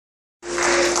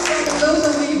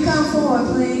Luther, will you come forward,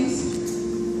 please?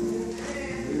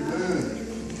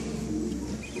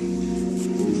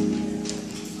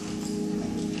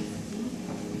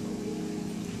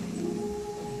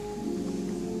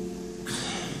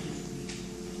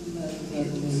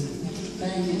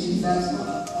 Thank you, Jesus.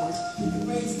 It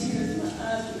brings tears to my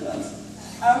eyes because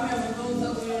I remember those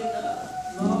over here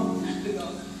a long time ago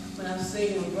when I'm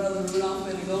singing with Brother Rudolph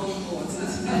and the Golden Boys.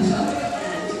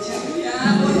 Yeah, I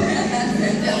was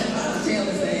tell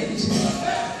his age.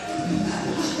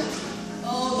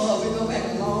 Oh Lord, we go back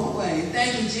a long way.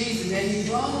 Thank you, Jesus, and you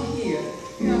brought him here.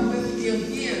 I'm with him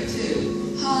here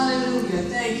too. Hallelujah.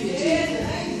 Thank you,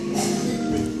 Jesus.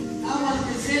 I want to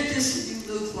present this to you,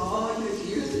 Luke, for all your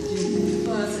years that you've been with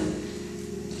us, and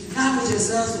not with just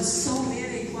us, but so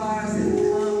many choirs that have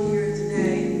come here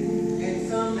today, and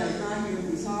some that are not here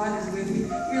whose heart is with you.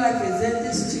 We'd like to present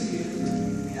this to you.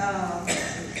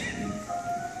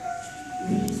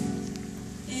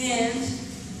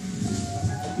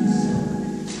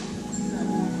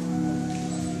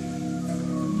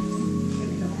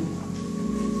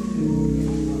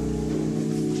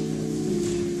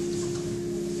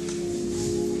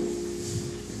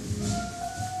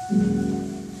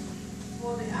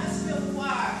 For the Asheville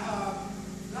choir,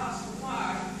 gospel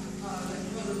choir, that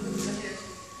Brother Luther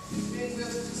has been with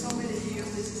us for so many years.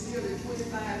 This is nearly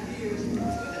 25 years.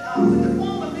 With the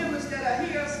former members that are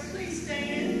here, please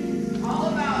stand. All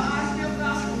of our Asheville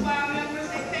gospel choir members,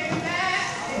 they came back.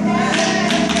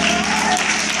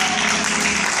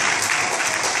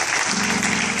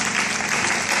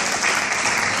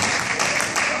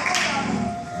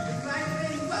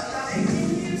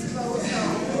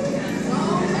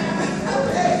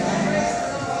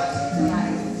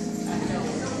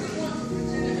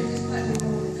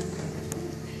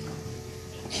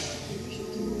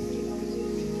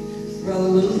 Brother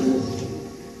Luther,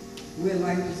 we'd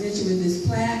like to present you with this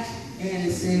plaque, and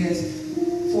it says,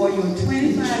 for your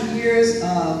 25 years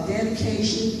of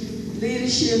dedication,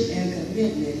 leadership, and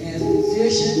commitment as a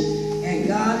musician at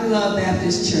God and Love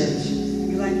Baptist Church.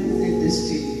 We'd like to present this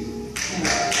to you. Thank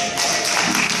you.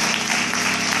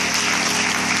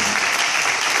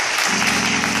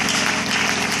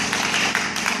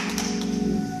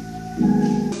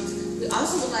 We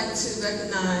also would like to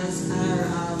recognize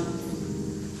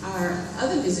our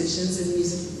other musicians in the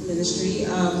music ministry.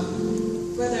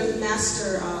 Brother Master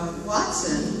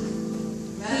Watson,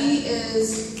 he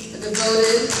is a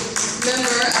devoted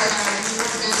member of our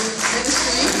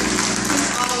ministry. He's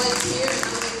always here and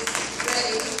always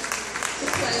ready to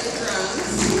play the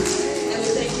drums. And we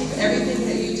thank you for everything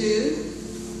that you do.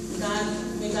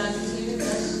 May God continue to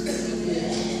bless you.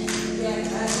 We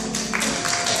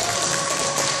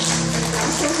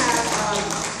also have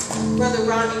Brother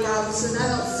Ronnie Robinson. I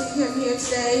don't see him here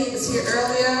today. He was here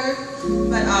earlier,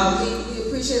 but we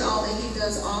appreciate all that he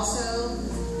does also.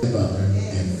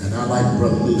 And I like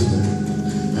Brother Luther.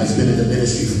 I've been in the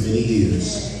ministry for many years.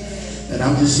 And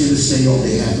I'm just here to say on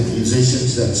behalf of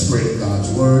musicians that spread God's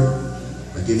word,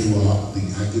 I give you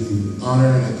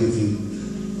honor and I give you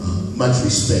much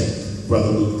respect,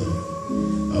 Brother Luther.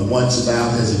 Once Val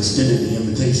has extended the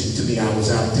invitation to me. I was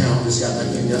out of town, just got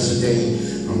back in yesterday.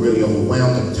 I'm really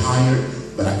overwhelmed, I'm tired,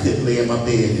 but I couldn't lay in my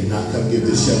bed and not come give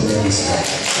this young man respect.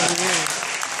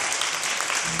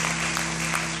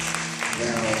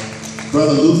 Now,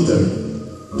 Brother Luther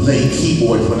played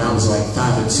keyboard when I was like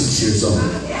 5 and 6 years old.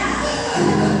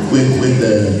 With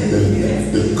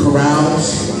the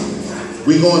chorales.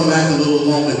 We're going back a little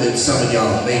longer than some of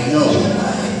y'all may know.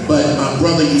 But my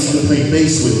brother used to play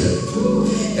bass with him.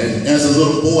 And as a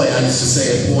little boy, I used to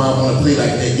say, boy, I want to play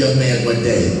like that young man one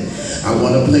day. I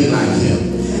want to play like him.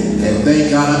 And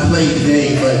thank God I played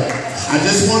today, but I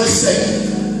just want to say,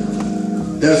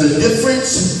 there's a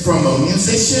difference from a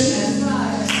musician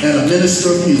and a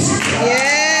minister of music.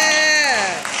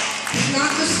 Yeah! He's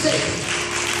not mistaken.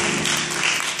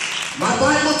 My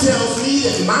Bible tells me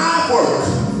that my work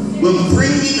will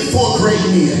bring me before great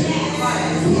men.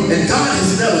 And God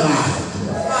has never lied.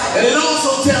 And it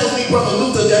also tells me, Brother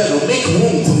Luther, that it'll make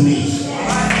room for me.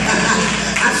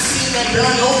 I've seen that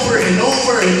done over and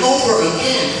over and over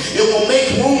again. It will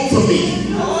make room for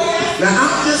me. Now,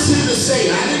 I'm just here to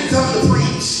say, I didn't come to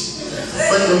preach,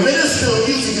 but the ministry of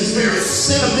music is very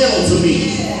sentimental to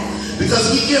me.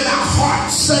 Because we give our heart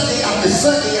Sunday after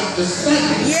Sunday after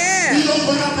Sunday. Yeah. We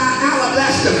open up our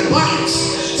alabaster box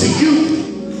to you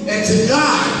and to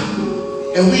God,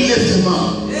 and we lift him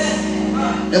up.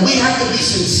 And we have to be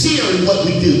sincere in what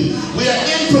we do. We are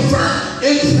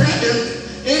imperfected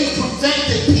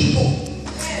people,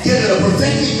 giving a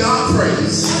perfected God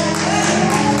praise.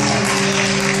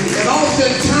 And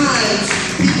oftentimes,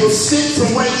 people people sit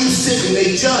from where you sit and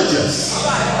they judge us.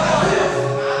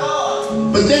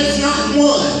 But there's not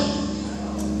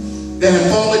one that have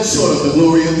fallen short of the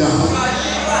glory of God.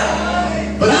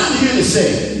 But I'm here to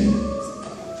say,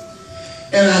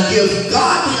 and I give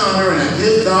God the honor and I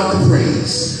give God the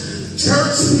praise.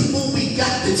 Church people, we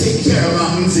got to take care of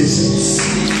our musicians.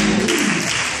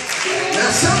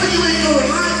 Now some of you ain't gonna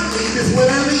like me this when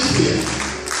I leave here.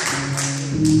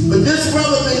 But this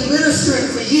brother been ministering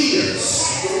for years.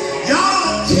 Y'all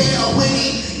don't care when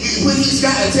he's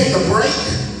got to take a break.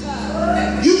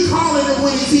 You calling him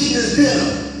when he's eating his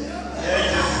dinner.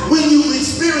 When you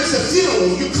experience a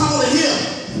funeral, you calling him.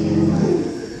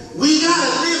 We gotta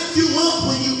lift you up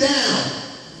when you down.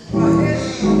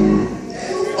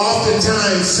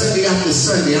 Oftentimes, Sunday after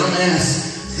Sunday, I'm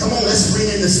asked, come on, let's bring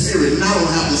in the Spirit. And I don't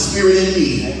have the Spirit in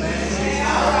me.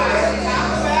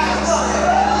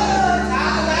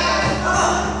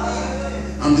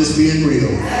 I'm just being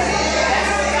real.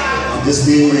 I'm just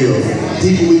being real.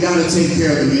 People, we got to take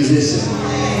care of the musician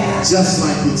just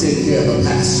like we take care of a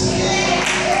pastor.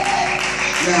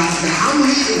 Now I'm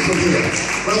leaving from here.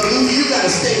 Brother Lou, you got to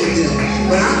stay with them.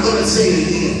 But I'm going to say it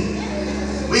again.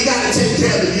 We got to take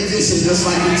care of the musician just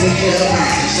like we take care of the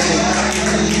pastor.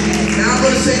 Now I'm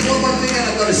going to say one more thing and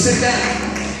I'm going to sit down.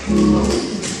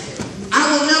 I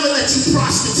will never let you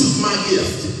prostitute my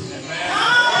gift.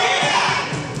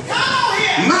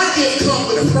 My gift comes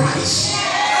with a price.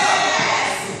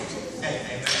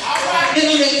 And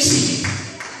it ain't cheap.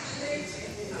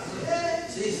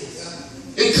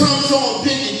 It comes on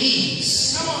bending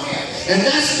knees. And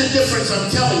that's the difference I'm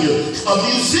telling you. A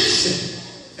musician.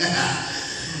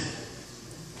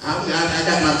 I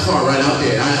got my car right out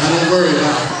there. I don't worry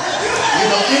about it. You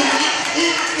know,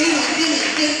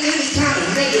 any kind of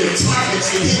negative targets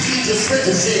that he just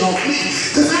ricochet off me.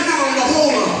 Because I got on the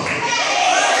hold on.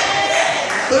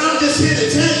 But I'm just here to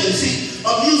tell you, see,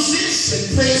 a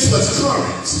musician plays what's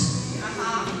current.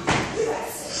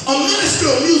 A minister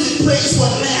of music plays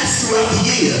what lasts throughout the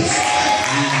years.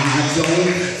 I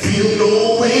don't feel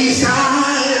no way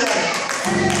tired.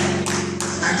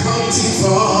 I come too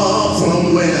far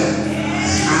from where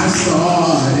I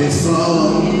started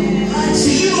from.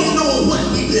 See, you don't know what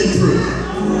we've been through.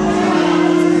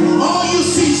 All you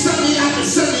see Sunday after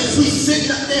Sunday is we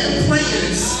sitting up there playing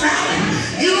and smiling.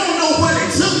 You don't know what it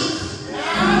took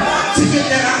to get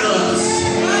that out of us.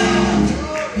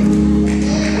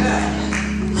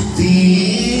 I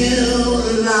feel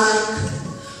like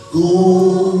going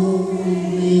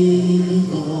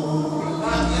on.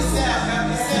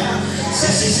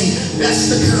 See, that's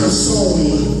the kind of song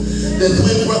that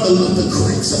when Brother Luther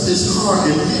cranks up his heart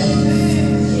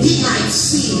and he might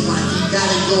seem like he got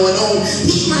it going on.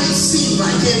 He might seem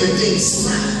like everything's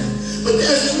fine. But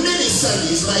there's many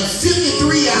Sundays, like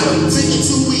 53 out of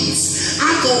 52 weeks, I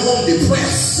go home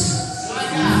depressed.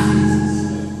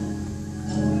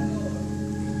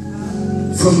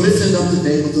 From lifting up the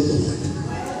name of the Lord.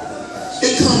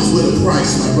 It comes with a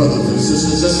price, my brothers and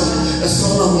sisters. That's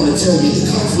all I want to tell you. It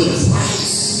comes with a price.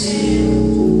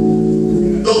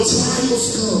 Though trials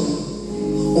come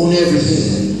on every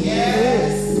hand.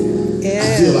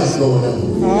 I feel like going up.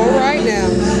 All right now.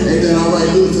 Ain't that all right,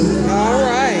 Luther? All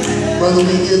right. Brother,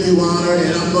 we give you honor,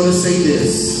 and I'm going to say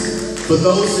this. For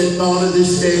those that thought of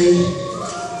this day,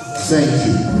 thank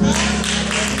you.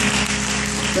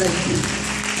 Thank you.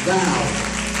 Thou,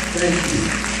 thank you.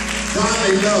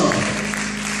 Godly love,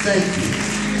 thank you.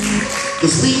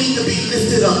 Because we need to be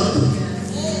lifted up.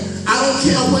 I don't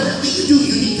care whatever you do,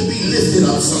 you need to be lifted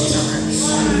up sometimes.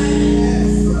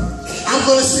 I'm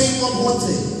going to say one more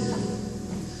thing.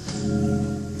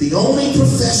 The only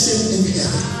profession in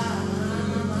heaven,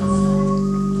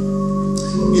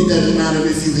 it doesn't matter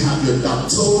if you have your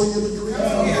doctoral degree.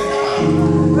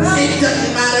 It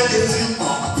doesn't matter if you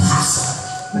are apostle,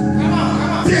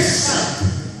 bishop.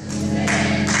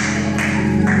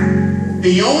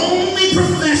 The only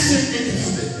profession in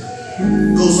heaven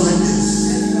goes like this.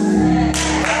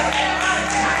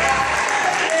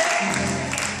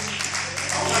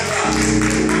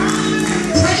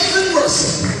 Praise and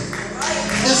worship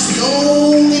is the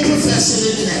only profession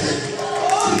in heaven.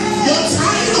 Your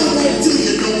title won't do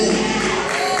you no more.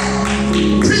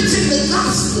 Preaching the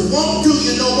gospel won't do